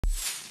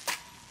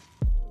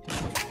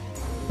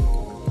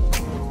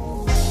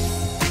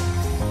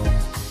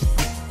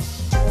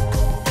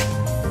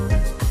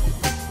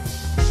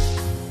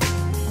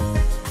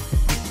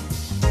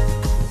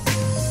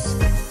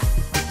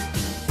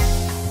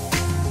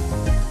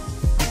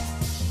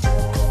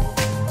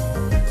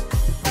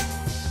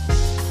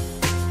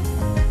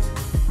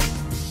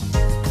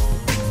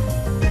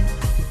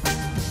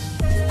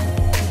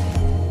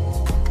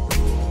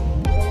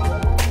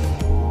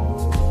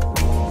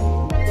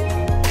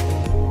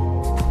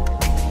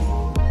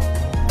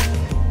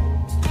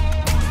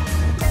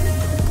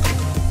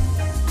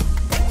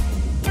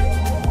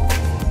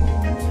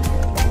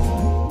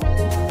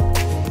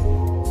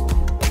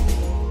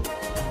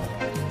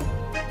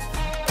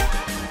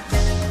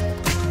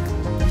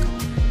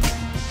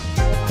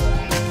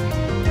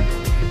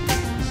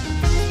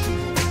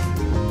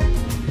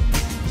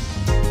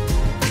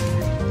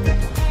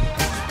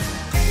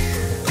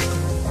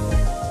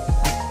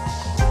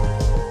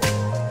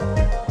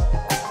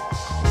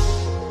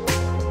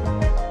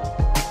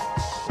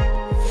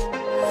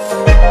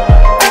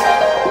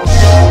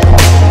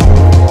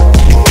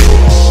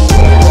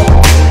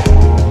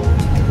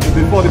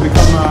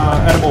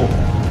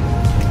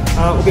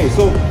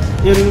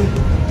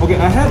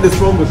I had this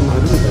problem with my, I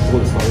don't know if I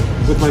told this story,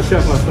 with my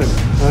chef last time.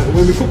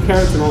 When we cook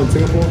carrots and all in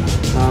Singapore,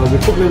 we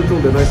cook them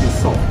until they're nice and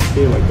soft.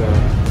 Okay, like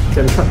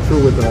can cut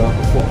through with a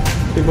fork.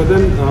 Okay, but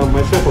then my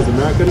chef was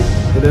American,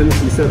 and then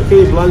he said,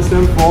 okay, blanch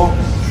them for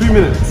 3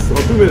 minutes or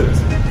 2 minutes.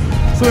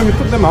 So when we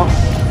took them out,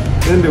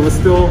 then they were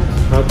still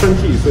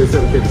crunchy. So he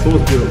said, okay, it's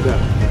supposed to be like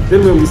that.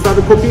 Then when we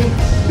started cooking,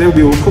 then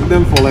we will cook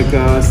them for like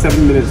 7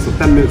 minutes or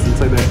 10 minutes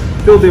inside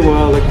there, till they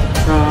were like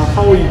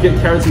how you get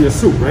carrots in your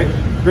soup, right?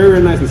 Very,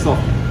 very nice and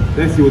soft.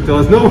 Then he would tell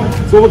us, no,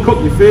 it's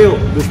overcooked, you failed,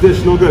 this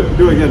dish no good,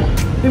 do it again.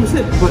 Then we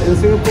said, but in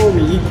Singapore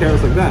we eat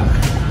carrots like that.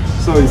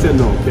 So he said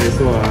no. Okay,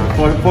 so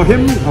for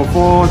him or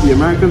for the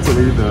Americans or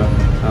maybe the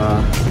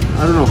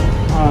I don't know,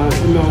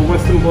 you know,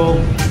 Western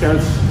world,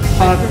 carrots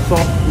hard,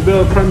 soft, a bit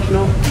of crunch,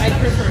 no? I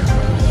prefer a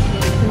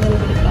little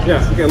bit of bite.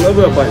 Yeah, okay, a little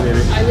bit of bite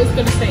maybe. I was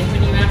gonna say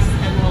when you asked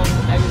how long,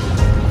 I was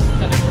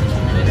done it for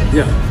 2 minutes.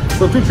 Yeah,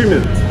 so 2-3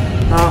 minutes.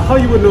 How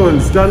you would know when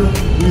it's done,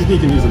 usually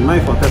you can use a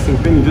knife or testing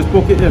pin, you just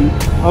poke it in.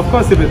 Of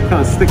course, if it kind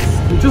of sticks,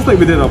 just like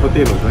we did our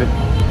potatoes, right?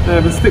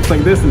 If it sticks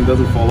like this and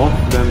doesn't fall off,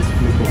 then it's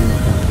cooking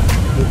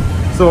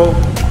done. So,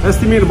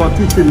 estimate about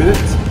 2-3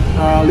 minutes.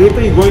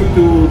 Later you're going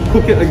to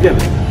cook it again.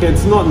 Okay,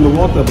 it's not in the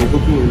water, but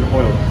cooking in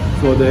oil.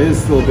 So there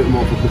is still a bit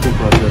more of a cooking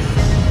process.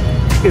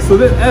 Okay, so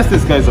then as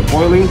these guys are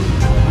boiling,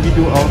 we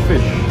do our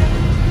fish.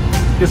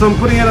 Okay, so I'm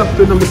putting it up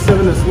to number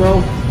 7 as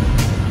well.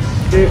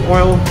 Okay,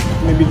 oil,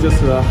 maybe just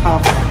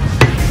half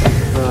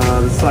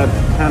the side of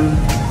the pan,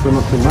 so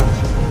not too much.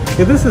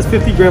 Okay, this is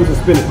 50 grams of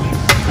spinach.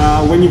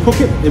 When you cook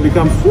it, it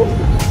becomes whoop,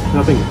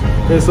 nothing.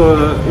 Okay, so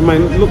it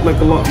might look like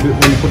a lot when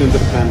you put it into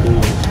the pan.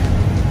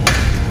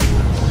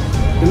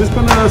 I'm just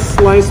gonna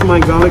slice my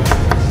garlic.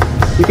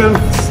 You can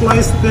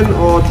slice thin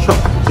or chop.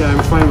 Yeah,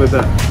 I'm fine with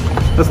that.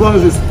 As long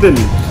as it's thin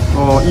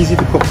or easy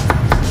to cook,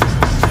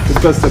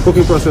 because the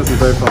cooking process is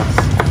very fast.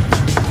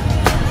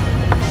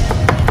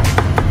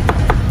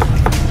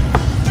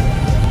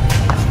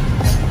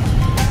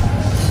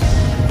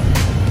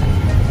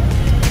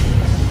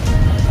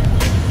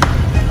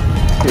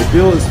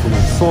 Dill is for my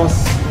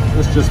sauce.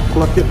 Let's just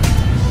pluck it.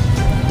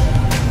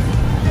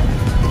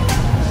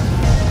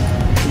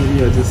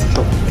 Maybe I just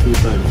chop it a few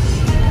times.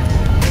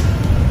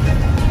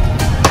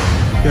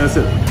 Okay, that's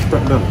it.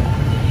 Prep done.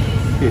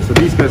 Okay, so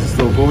these guys are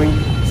still going.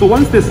 So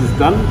once this is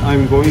done,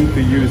 I'm going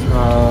to use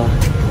a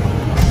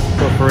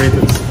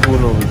perforated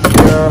spoon over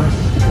here.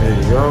 There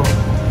you go.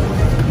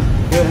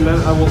 Okay, and then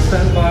I will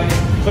stand by.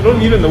 So don't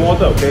leave it in the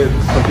water, okay?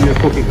 It's continuous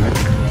cooking, right?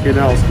 Okay,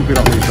 then I'll scoop it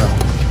up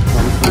later.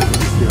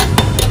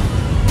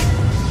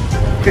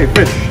 Okay,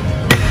 fish.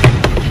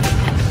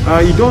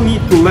 You don't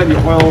need to let your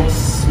oil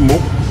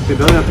smoke. It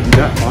doesn't have to be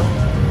that hot.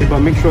 Okay, but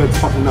make sure it's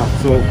hot enough.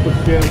 So put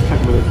here, check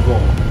whether it's raw.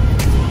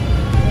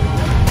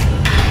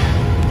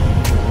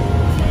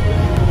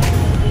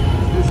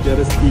 Just get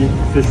to see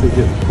fish will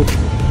get cooked.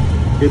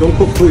 Okay, don't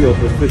cook through your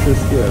fishes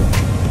here.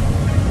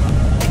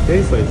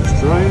 Okay, so it's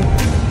just dry.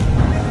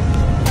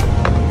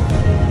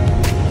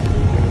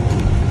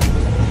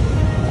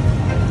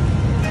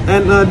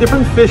 And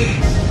different fish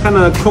kind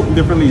of cook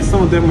differently.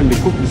 Some of them when they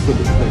cook is sort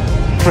of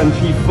like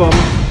crunchy, firm.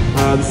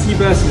 The sea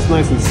bass is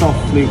nice and soft,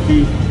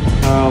 flaky.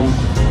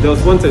 There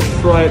was once I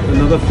tried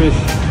another fish,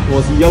 it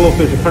was a yellow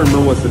fish, I can't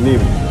remember what's the name.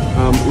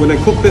 When I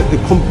cooked it,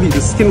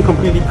 the skin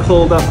completely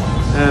curled up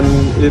and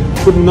it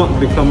could not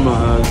become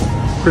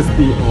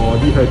crispy or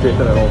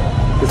dehydrated at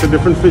all. It's a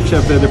different fish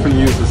have their different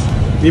uses.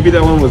 Maybe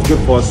that one was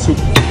good for a soup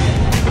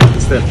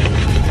instead.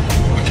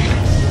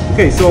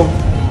 Okay, so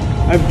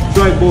I've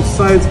dried both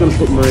sides, gonna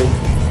put my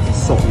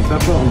salt and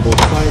pepper on both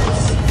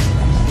sides.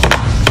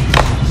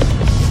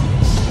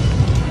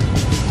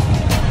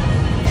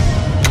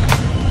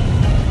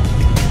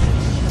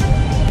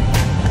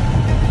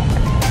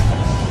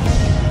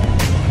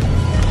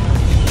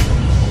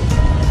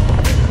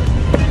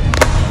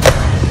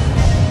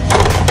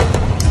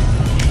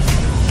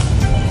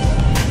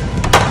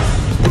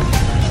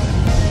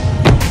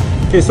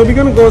 Okay, so we're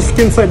gonna go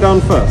skin side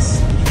down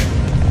first.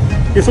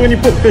 Okay, so when you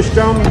put fish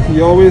down,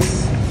 you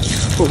always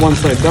put one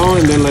side down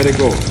and then let it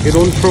go. Okay,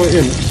 don't throw it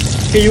in.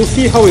 Okay, you'll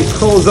see how it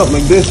curls up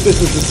like this.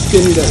 This is the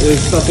skin that is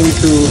starting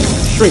to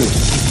shrink.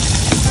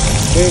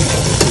 Okay,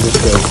 so this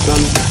guy is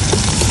done.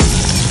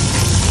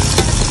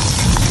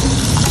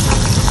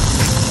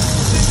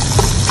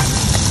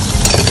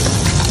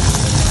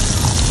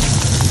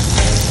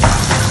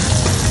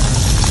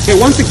 Okay,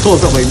 once it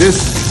curls up like this,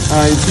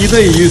 it's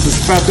either you use a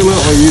spatula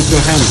or you use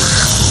your hand.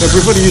 I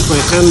prefer to use my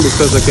hand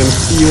because I can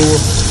feel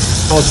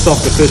how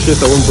soft the fish is,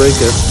 I won't break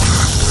it.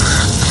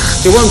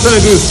 Okay, what I'm trying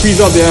to do is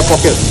squeeze out the air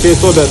pocket, okay,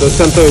 so that the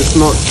center is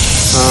not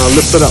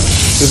lifted up.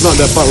 If not,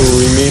 that part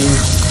will remain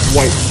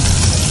white.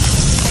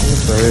 Okay,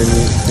 so I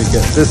need to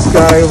get this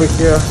guy over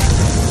here.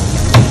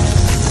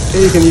 Okay,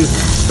 you can use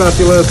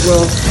spatula as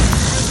well.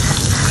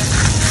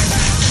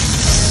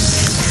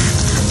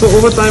 So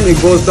over time it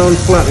goes down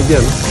flat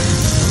again.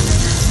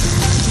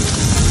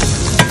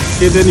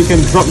 Okay, then you can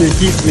drop your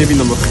heat, maybe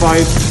number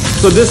 5.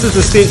 So this is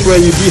the stage where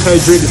you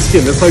dehydrate the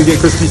skin. That's how you get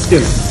crispy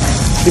skin.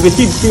 If the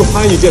heat's too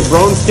high, you get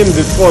brown skin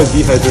before it's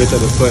dehydrated.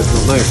 That's why it's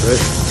not nice,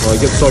 right? or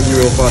it gets soggy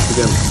real fast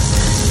again.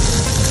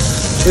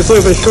 Okay, so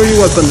if I show you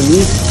what's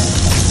underneath.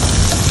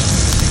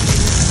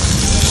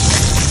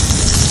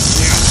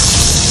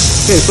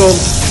 Okay, so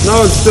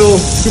now it's still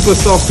super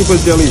soft, super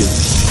jelly.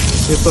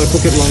 Okay, so I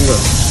cook it longer.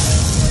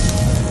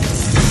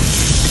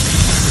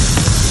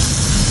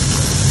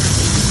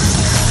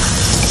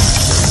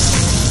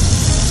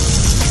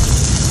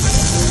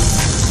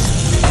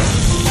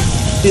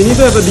 You need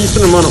to have a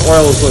decent amount of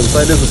oil also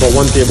inside. This is about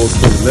 1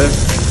 tablespoon there.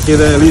 Okay,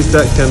 then at least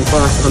that can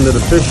pass under the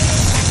fish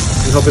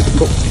and help it to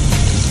cook.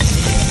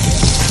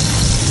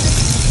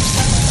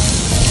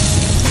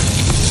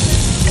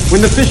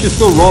 When the fish is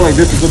still raw like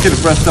this, it's okay to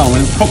press down.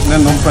 When it's cooked,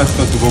 then don't press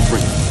because it will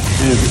break.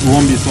 It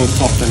won't be so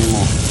soft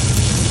anymore.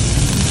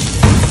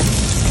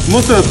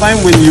 Most of the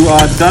time when you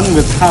are done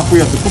with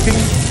halfway of the cooking,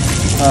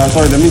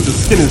 that means the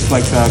skin is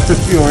like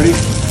crispy already,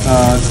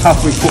 it's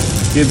halfway cooked.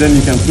 Okay, then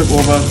you can flip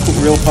over,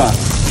 cook real fast.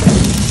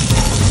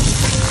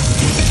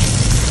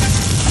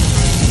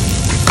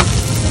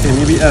 Okay,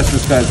 maybe as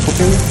this guy is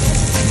cooking,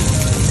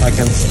 I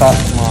can start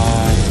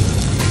my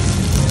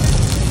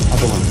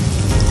other one.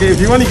 Okay,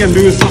 if you want, you can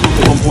do some of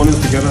the components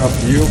together, up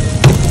to you.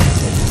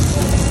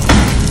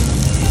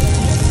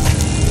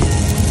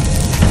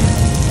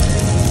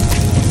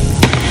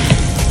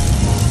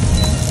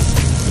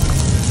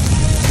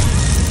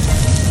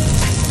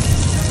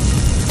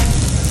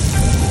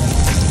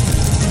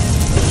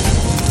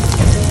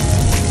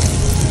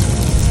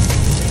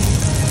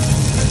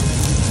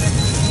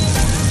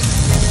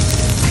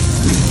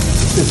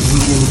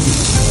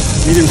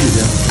 Medium heat,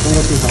 yeah. Don't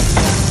go too hot.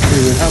 Okay,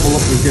 we'll have a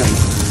look again.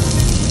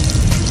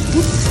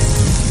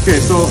 Okay,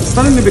 so it's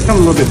starting to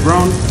become a little bit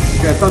brown.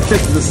 Okay, I touch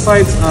it. The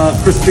sides are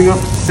crisping up.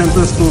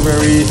 Center is still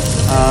very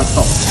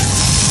soft.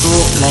 So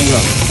longer.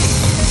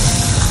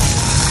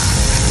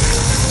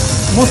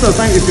 Most of the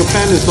time, if your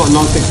pan is not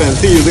non-stick pan,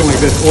 say using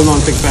like this, old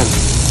non-stick pan.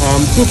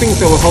 Two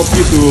things that will help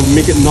you to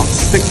make it not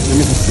stick.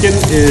 That means the skin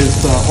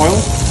is oil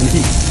and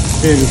heat.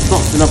 Okay, if it's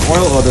not enough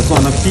oil or there's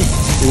not enough heat,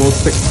 it will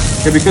stick.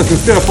 Okay, because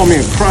instead of forming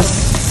a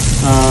crust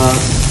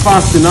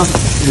fast enough,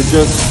 it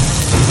just,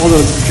 all the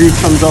juice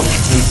comes out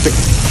and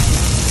sticks.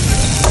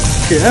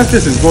 Okay, as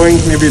this is going,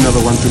 maybe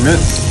another 1-2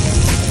 minutes.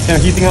 Okay,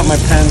 I'm heating up my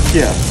pan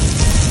here.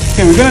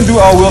 Okay, we're gonna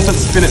do our wilted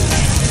spinach.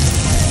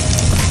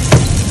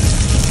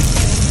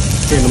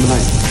 Okay, number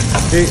 9.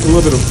 Okay, a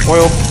little bit of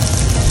oil.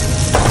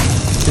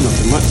 Okay, not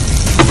too much.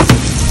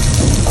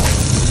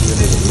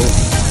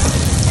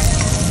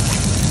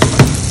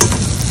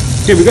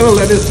 Okay, we're gonna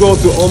let this go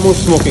to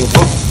almost smoking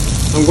hot.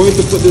 I'm going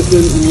to put this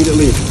in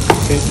immediately.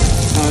 Okay,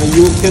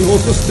 you can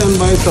also stand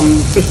by some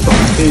fish stock.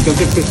 Okay, you can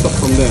take fish stock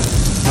from there.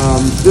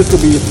 This will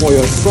be for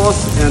your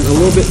sauce and a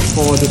little bit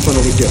for this one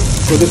over here.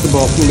 So this is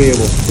about 2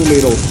 ladles,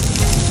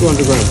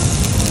 200 grams.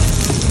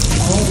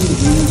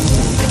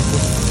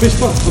 Fish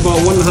stock about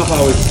 1.5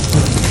 hours.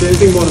 Okay,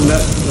 anything more than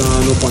that,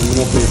 no point,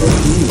 no more flavor.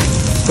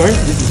 Sorry?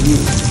 This is new.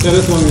 Yeah,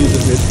 this one we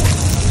just made.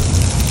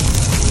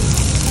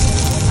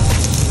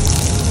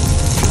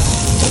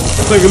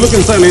 So if you look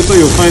inside later,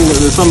 you'll find that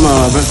there's some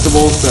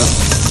vegetables that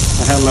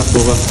I had left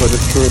over, so I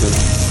just threw it in.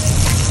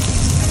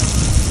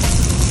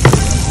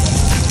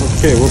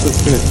 Okay, wilted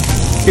spinach.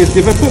 Okay, so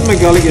if I put my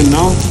garlic in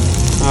now,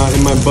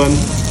 in my bun,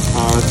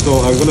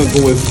 so I'm gonna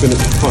go with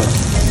spinach first.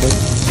 Okay?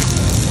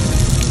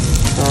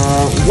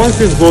 Once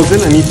this goes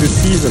in, I need to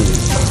season.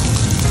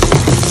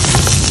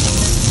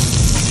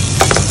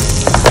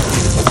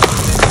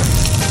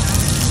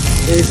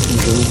 Okay,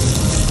 season.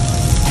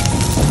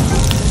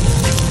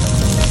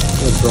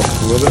 Drop a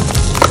little bit.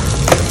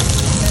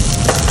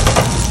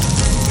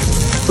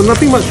 So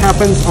nothing much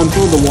happens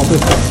until the water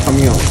starts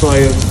coming out. So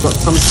I've got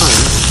some time.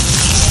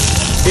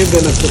 Okay,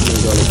 then I put my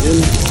garlic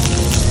in.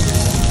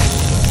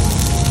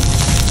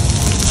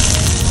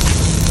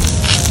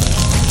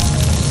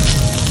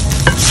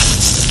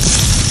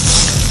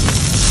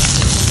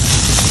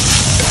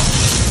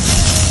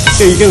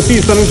 Okay, you can see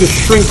it's starting to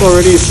shrink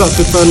already. It starts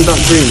to turn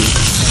dark green.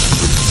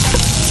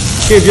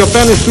 Okay, if your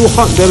pan is too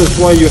hot, that is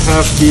why you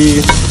have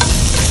the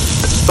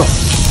stock.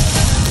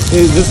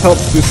 It just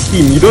helps to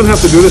steam. You don't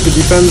have to do this, it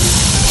depends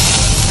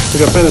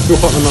if your pan is too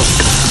hot or not.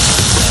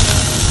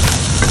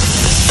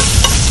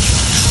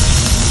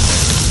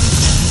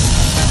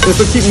 Okay,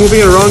 so keep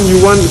moving around.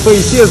 So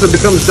you see as it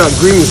becomes dark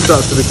green, it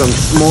starts to become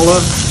smaller.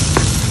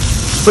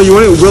 So you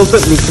want it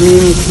wilted, which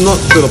means not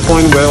to the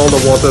point where all the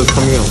water is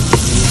coming out.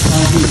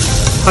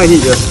 High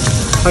heat, yes.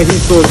 High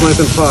heat, so it's nice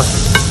and fast.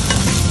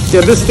 Yeah,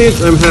 at this stage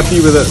I'm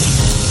happy with it.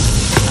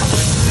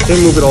 Okay,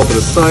 move it all to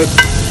the side.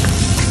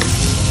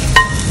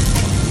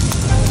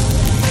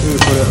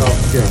 Put it up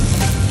here.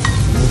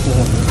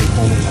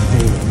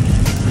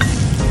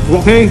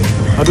 Wok hay?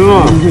 I don't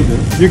know.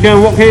 You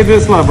can wok hay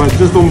this lah, but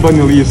just don't burn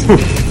your leaves.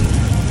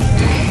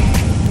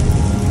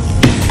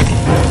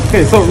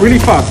 Okay, so really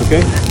fast,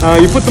 okay?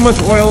 You put too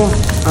much oil,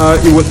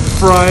 it would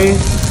fry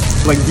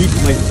like deep,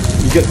 like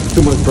you get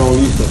too much brown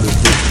leaves like this.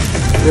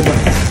 Okay, but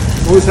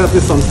always have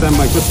this on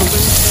standby, just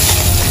something.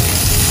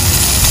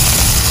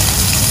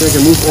 Okay, I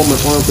can move all my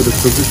oil to this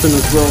position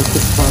as well,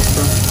 cook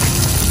faster.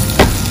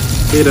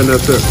 Okay, then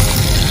that's it.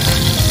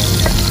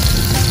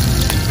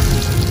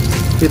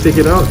 You take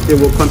it out, it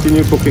will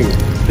continue cooking.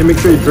 And make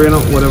sure you drain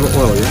out whatever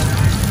oil, yeah?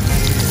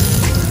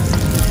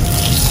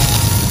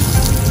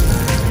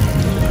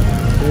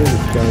 Okay,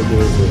 this guy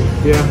goes over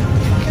here.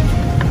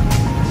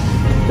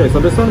 Okay, so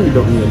this one we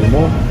don't need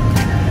anymore.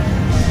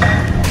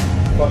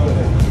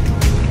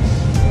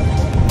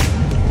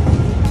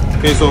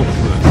 Okay, so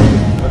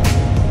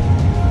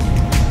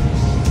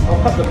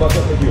I'll cut the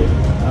butter for you.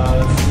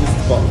 This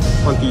is about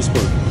 1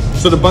 teaspoon.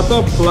 So the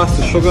butter plus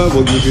the sugar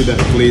will give you that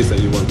glaze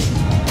that you want.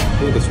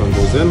 Okay, this one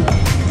goes in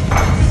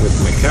with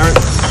my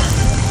carrots.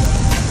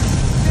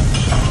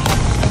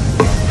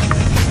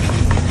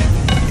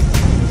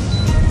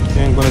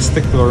 Okay, I'm gonna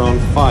stick to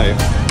around 5.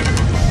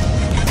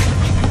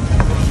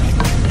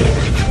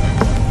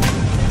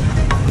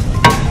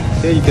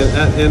 Okay, you can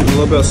add in a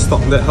little bit of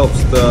stock that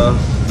helps the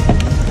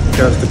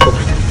carrots to cook.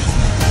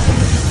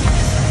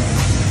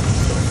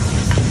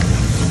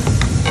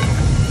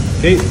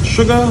 Okay,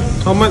 sugar,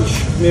 how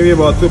much? Maybe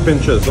about 2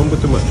 pinches. Don't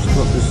put too much, it's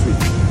not too sweet.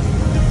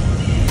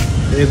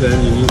 Okay, then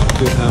you need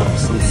to have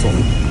some salt.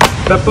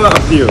 Pepper, up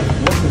to you.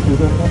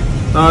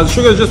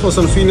 Sugar is just for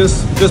some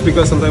sweetness, just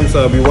because sometimes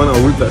we want our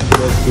root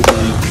vegetables to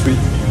be sweet.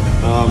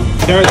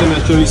 Carrots are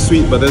naturally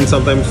sweet, but then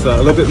sometimes a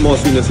little bit more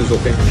sweetness is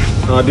okay.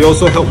 They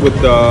also help with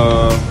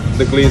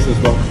the glaze as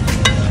well.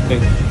 Okay.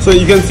 So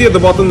you can see at the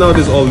bottom now,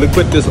 this is all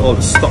liquid, this is all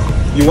the stock.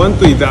 You want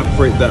to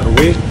evaporate that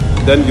away,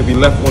 then you'll be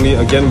left only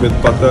again with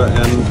butter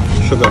and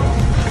sugar.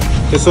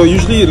 Okay, so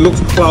usually it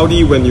looks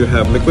cloudy when you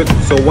have liquid.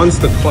 So once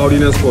the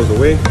cloudiness goes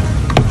away,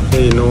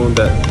 okay, you know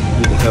that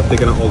you have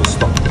taken out all the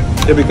stock.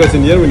 Okay, because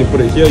in the end when you put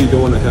it here, you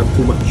don't want to have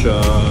too much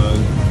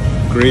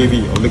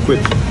gravy or liquid.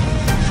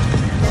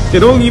 Okay,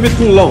 don't leave it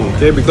too long,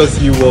 okay, because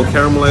you will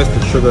caramelize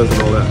the sugars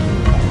and all that.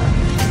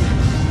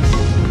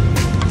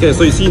 Okay,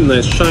 so you see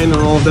nice shine on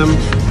all of them.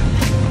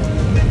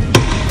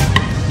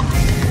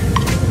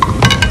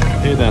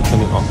 Okay, then turn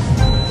it off.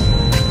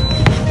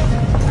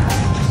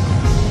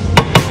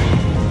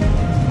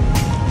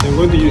 I'm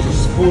going to use a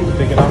spoon to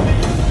take it out.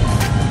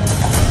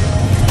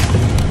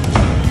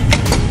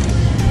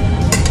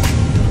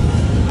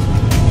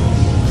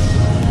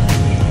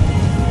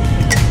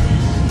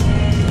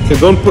 Okay,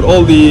 don't put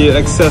all the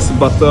excess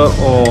butter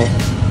or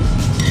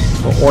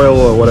oil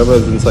or whatever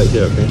is inside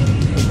here, okay?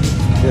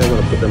 Okay, I'm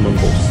going to put them on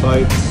both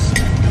sides.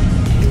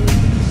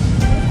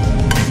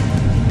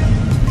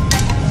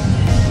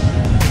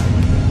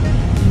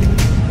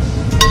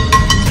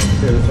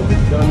 Okay, this one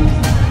is done.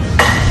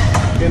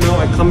 Okay, now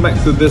I come back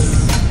to this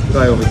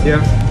guy over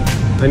here.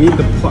 I need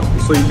the plug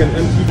so you can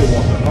empty the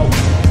water out.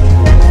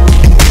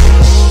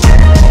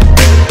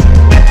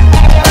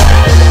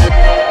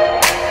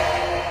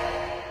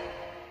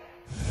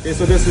 Okay,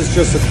 so this is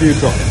just a few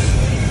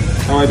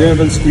drops. Now I didn't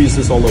even squeeze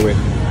this all the way.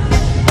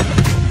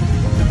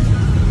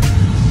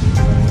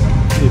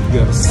 Okay, if you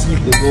have a seed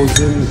that goes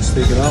in, let's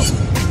take it out.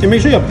 Okay,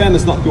 make sure your pan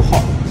is not too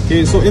hot.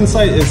 Okay, so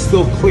inside it's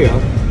still clear.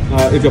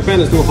 If your pan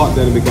is too hot,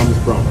 then it becomes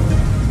brown.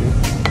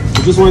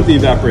 You just want it to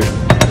evaporate.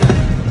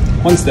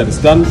 Once that is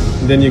done,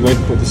 then you're going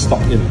to put the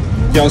stock in.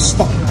 Your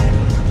stock,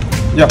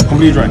 yeah,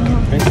 completely dry.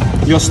 Okay?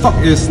 Your stock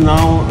is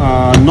now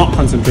not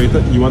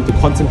concentrated. You want to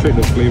concentrate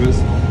those flavors.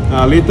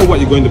 Later, what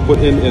you're going to put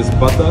in is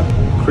butter,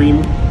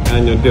 cream,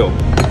 and your dill.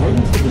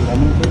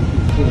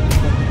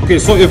 Okay,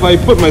 so if I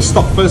put my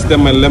stock first,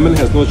 then my lemon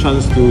has no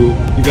chance to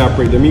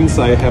evaporate. That means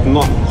I have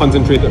not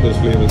concentrated those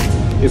flavors.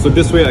 Okay, so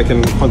this way I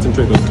can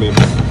concentrate those flavors.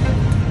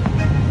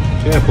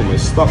 Okay, I put my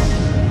stock.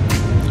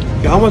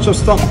 Okay, how much of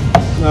stock?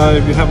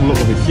 If you have a look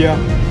over here,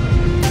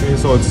 okay,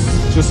 so it's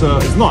just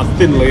it's not a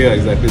thin layer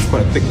exactly, it's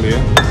quite a thick layer.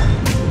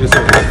 Okay,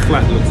 so it's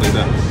flat, looks like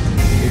that.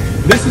 Okay.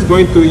 This is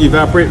going to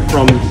evaporate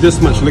from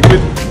this much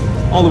liquid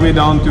all the way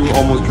down to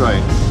almost dry.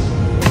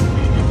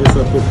 Okay,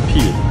 so I put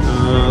P.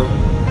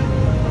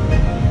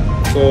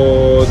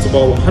 So it's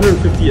about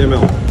 150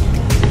 ml.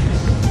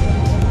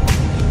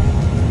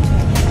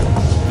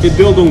 Okay,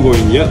 dill don't go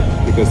in yet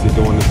because you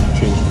don't want it to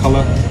change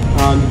color.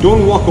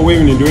 Don't walk away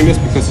when you're doing this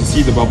because you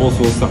see the bubbles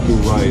will start to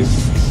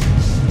rise.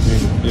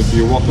 Okay. If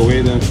you walk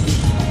away, then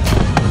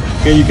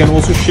okay, you can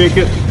also shake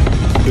it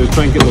to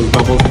try and get those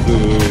bubbles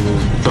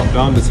to drop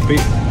down,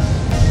 dissipate.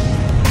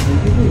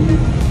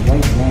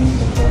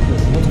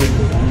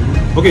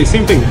 Okay,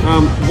 same thing.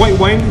 White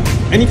wine,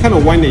 any kind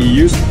of wine that you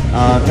use,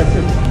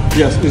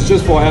 yes, it's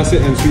just for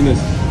acid and sweetness.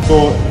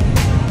 So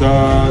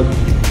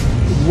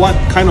what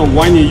kind of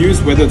wine you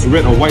use, whether it's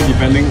red or white,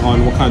 depending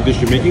on what kind of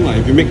dish you're making. Like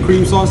if you make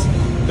cream sauce,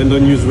 then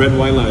don't use red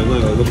wine, like a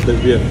little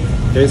bit weird.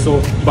 Okay,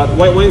 so but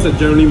white wines are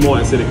generally more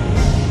acidic.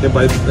 Okay,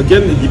 but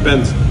again, it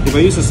depends. If I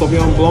use a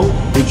Sauvignon Blanc,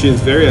 which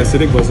is very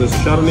acidic, versus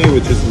Chardonnay,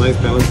 which is a nice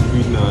balance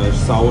between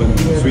sour and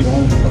sweet.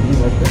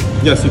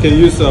 Yes, you can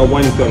use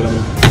wine instead of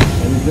lemon.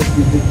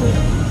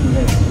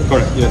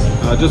 Correct, yes.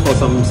 Just for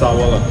some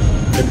sour.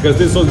 Okay, because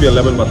this is supposed to be a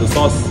lemon butter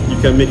sauce, you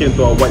can make it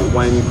into a white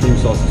wine cream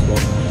sauce as well.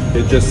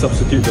 Okay, just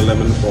substitute the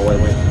lemon for white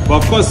wine.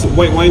 But of course,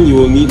 white wine you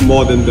will need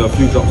more than the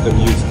few drops that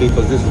we use, okay,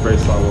 because this is very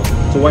sour.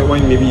 So white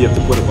wine, maybe you have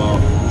to put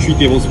about 3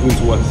 tablespoons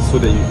worth so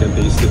that you can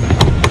taste it.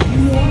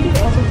 You want it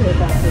also to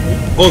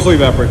evaporate? Also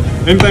evaporate.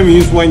 Anytime you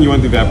use wine, you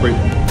want to evaporate.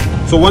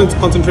 So one is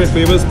concentrate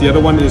flavors, the other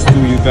one is to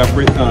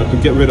evaporate, to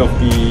get rid of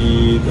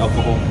the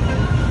alcohol.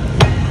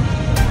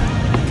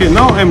 Okay,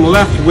 now I'm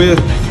left with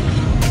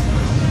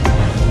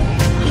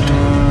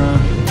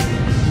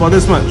about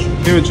this much,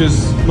 okay, which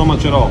is not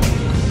much at all.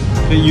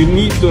 Okay, you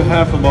need to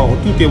have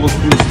about 2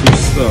 tablespoons to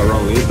stir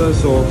around later,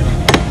 so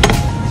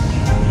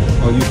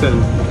I'll use that in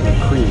the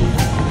cream.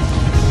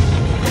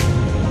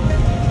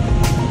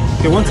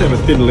 Okay, once I have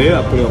a thin layer,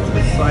 I'll put it off to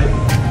the side.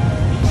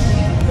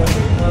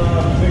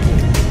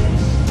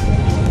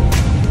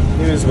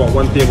 Here is about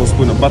 1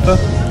 tablespoon of butter.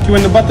 Okay,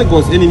 when the butter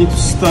goes in, you need to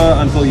stir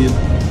until it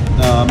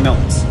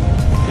melts.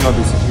 You know,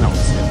 this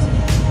melts. Yes.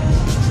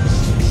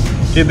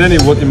 Okay, then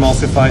it would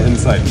emulsify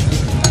inside.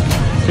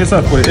 Okay, so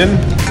I put it in.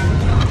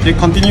 Okay,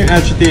 continue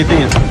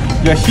agitating it.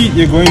 Your heat,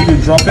 you're going to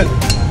drop it.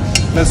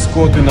 Let's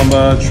go to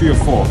number 3 or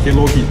 4. Okay,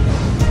 low heat.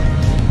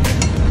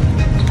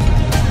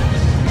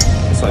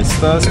 So I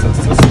stir.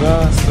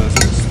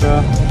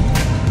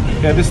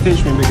 Okay, at this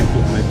stage, maybe I can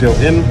put my dill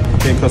in.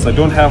 Okay, because I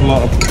don't have a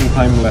lot of cooking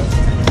time left.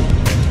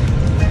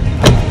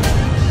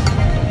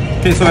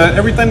 Okay, so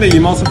every time that you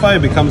emulsify,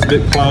 it becomes a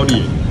bit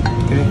cloudy.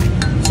 Okay,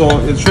 so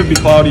it should be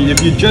cloudy.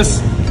 If you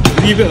just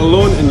leave it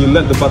alone and you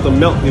let the butter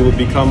melt, it will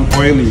become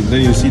oily.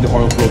 Then you see the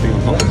oil floating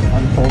on top.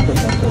 Unsalted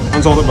butter.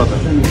 Unsalted butter.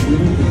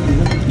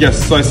 Yes,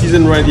 so I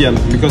season right at the end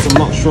because I'm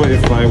not sure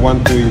if I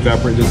want to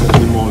evaporate this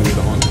anymore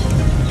later on.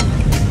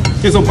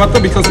 Okay, so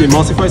butter, because it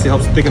emulsifies, it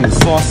helps thicken the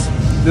sauce.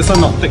 This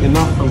one not thick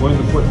enough. I'm going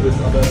to put this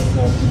other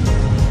small piece.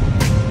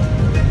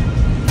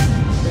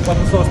 Okay,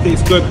 butter sauce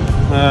tastes good.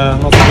 Not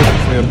so good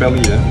for your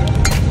belly, yeah.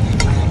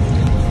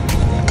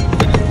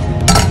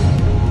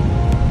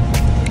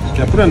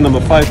 I put it on number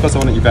 5 because I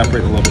want to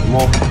evaporate a little bit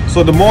more.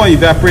 So the more I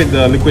evaporate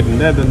the liquid in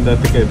there, then the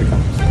thicker it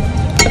becomes.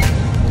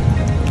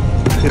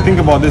 Okay, think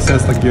about this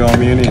as like your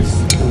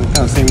mayonnaise. Kind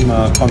of same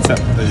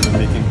concept that you've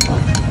been making.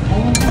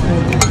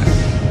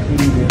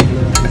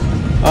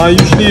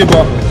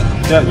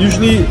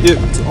 Usually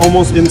it's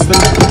almost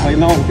instant. Right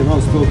now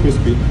it's still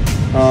crispy.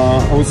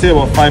 I would say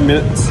about 5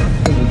 minutes.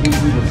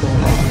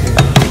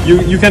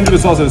 You can do the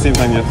sauce at the same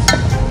time, yes.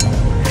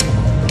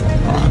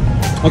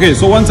 Okay,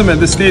 so once I'm at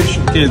this stage,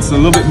 okay, it's a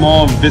little bit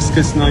more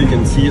viscous now, you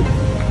can see it.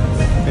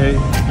 Okay,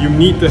 you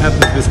need to have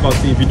the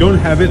viscosity. If you don't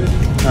have it,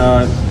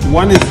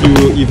 one is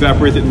you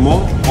evaporate it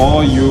more,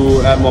 or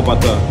you add more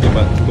butter. Okay,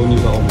 but don't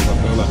use all the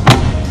butter.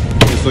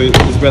 Okay, so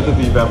it's better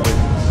to evaporate.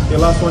 Okay,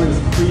 last one is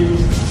cream.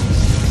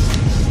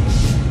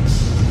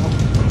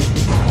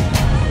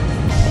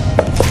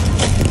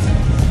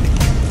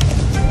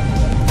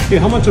 Okay,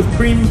 how much of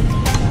cream?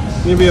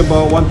 Maybe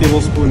about 1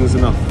 tablespoon is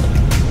enough.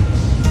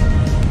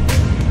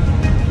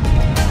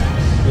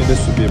 Okay, this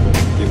should be about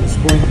 1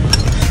 tablespoon.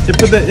 You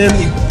put that in.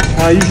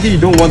 Usually you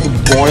don't want to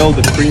boil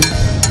the cream.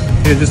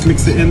 Okay, just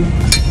mix it in.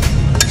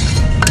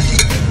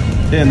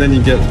 Okay, and then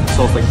you get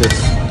sauce like this.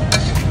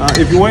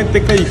 If you want it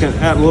thicker, you can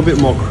add a little bit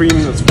more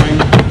cream, that's fine.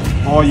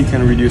 Or you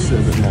can reduce it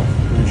a bit more.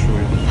 Let me show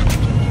you.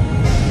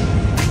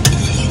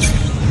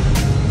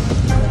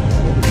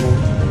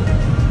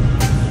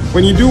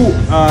 When you do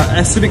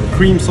acidic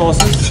cream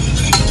sauces,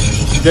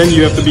 then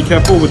you have to be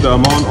careful with the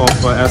amount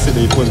of acid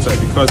that you put inside,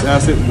 because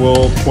acid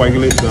will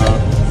coagulate the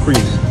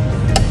cream.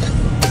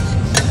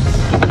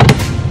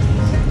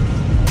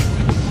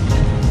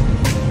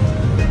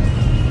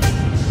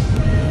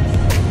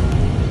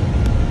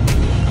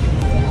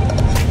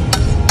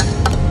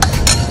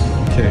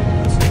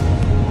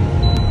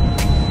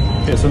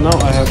 Okay, so now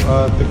I have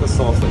a thicker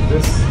sauce like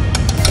this.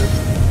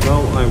 Now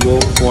I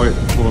will pour it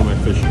over my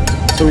fish.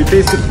 So we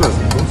taste it first,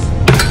 of course.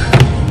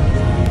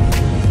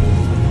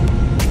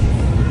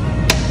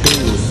 Okay,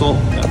 we'll salt,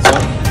 that's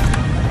up.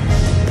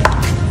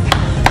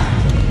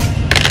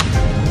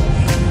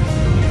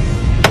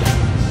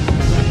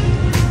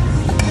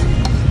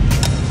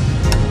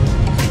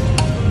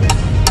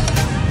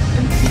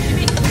 And you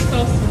make the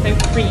sauce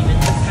without cream and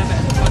just have it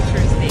as butter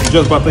as they.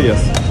 Just butter, yes.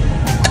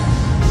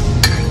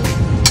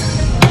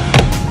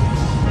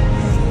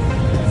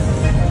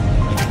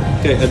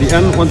 Okay, at the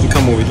end, once you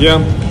come over here,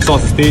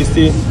 sauce is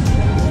tasty.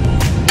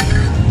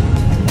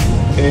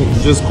 Okay,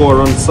 you just go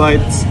around the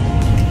sides,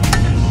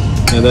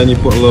 and then you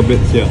put a little bit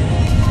here.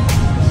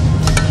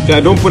 Okay,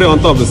 I don't put it on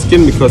top of the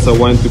skin because I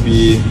want it to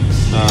be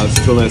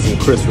still nice and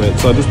crisp, right?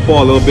 So I just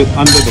pour a little bit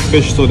under the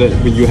fish so that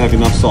when you have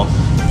enough sauce.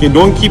 Okay,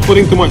 don't keep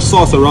putting too much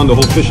sauce around the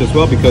whole fish as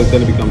well, because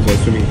then it becomes a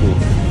swimming pool.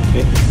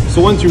 Okay,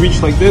 so once you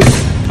reach like this,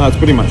 it's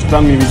pretty much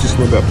done. Maybe just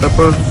a little bit of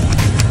pepper.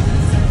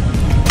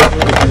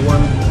 If you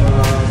want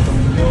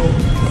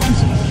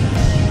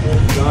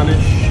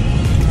garnish.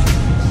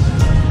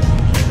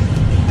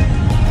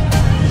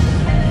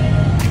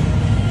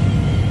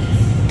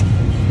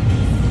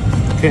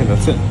 Okay,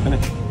 that's it.